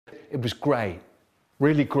It was great,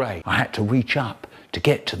 really great. I had to reach up to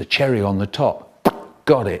get to the cherry on the top.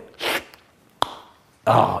 Got it.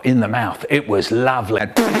 Oh, in the mouth. It was lovely.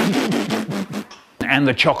 And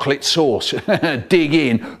the chocolate sauce. Dig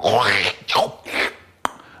in.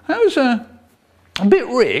 That was a bit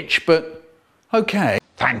rich, but okay.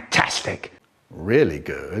 Fantastic. Really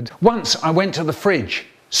good. Once I went to the fridge,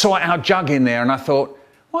 saw our jug in there, and I thought,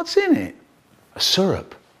 what's in it? A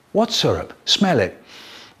syrup. What syrup? Smell it.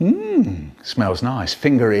 Smells nice.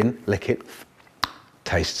 Finger in, lick it.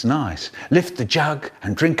 Tastes nice. Lift the jug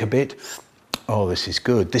and drink a bit. Oh, this is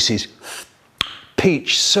good. This is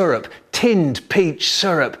peach syrup, tinned peach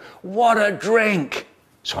syrup. What a drink.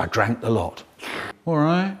 So I drank the lot. All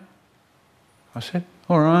right. I said,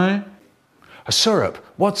 all right. A syrup.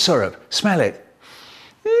 What syrup? Smell it.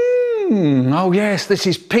 Oh yes, this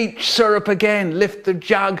is peach syrup again. Lift the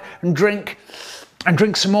jug and drink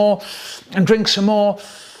some more, and drink some more.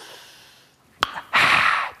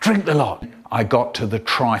 Drink the lot. I got to the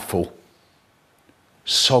trifle.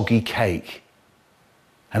 Soggy cake.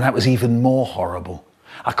 And that was even more horrible.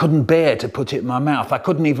 I couldn't bear to put it in my mouth. I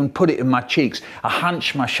couldn't even put it in my cheeks. I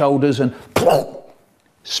hunched my shoulders and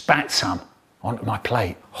spat some onto my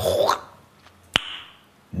plate.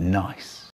 Nice.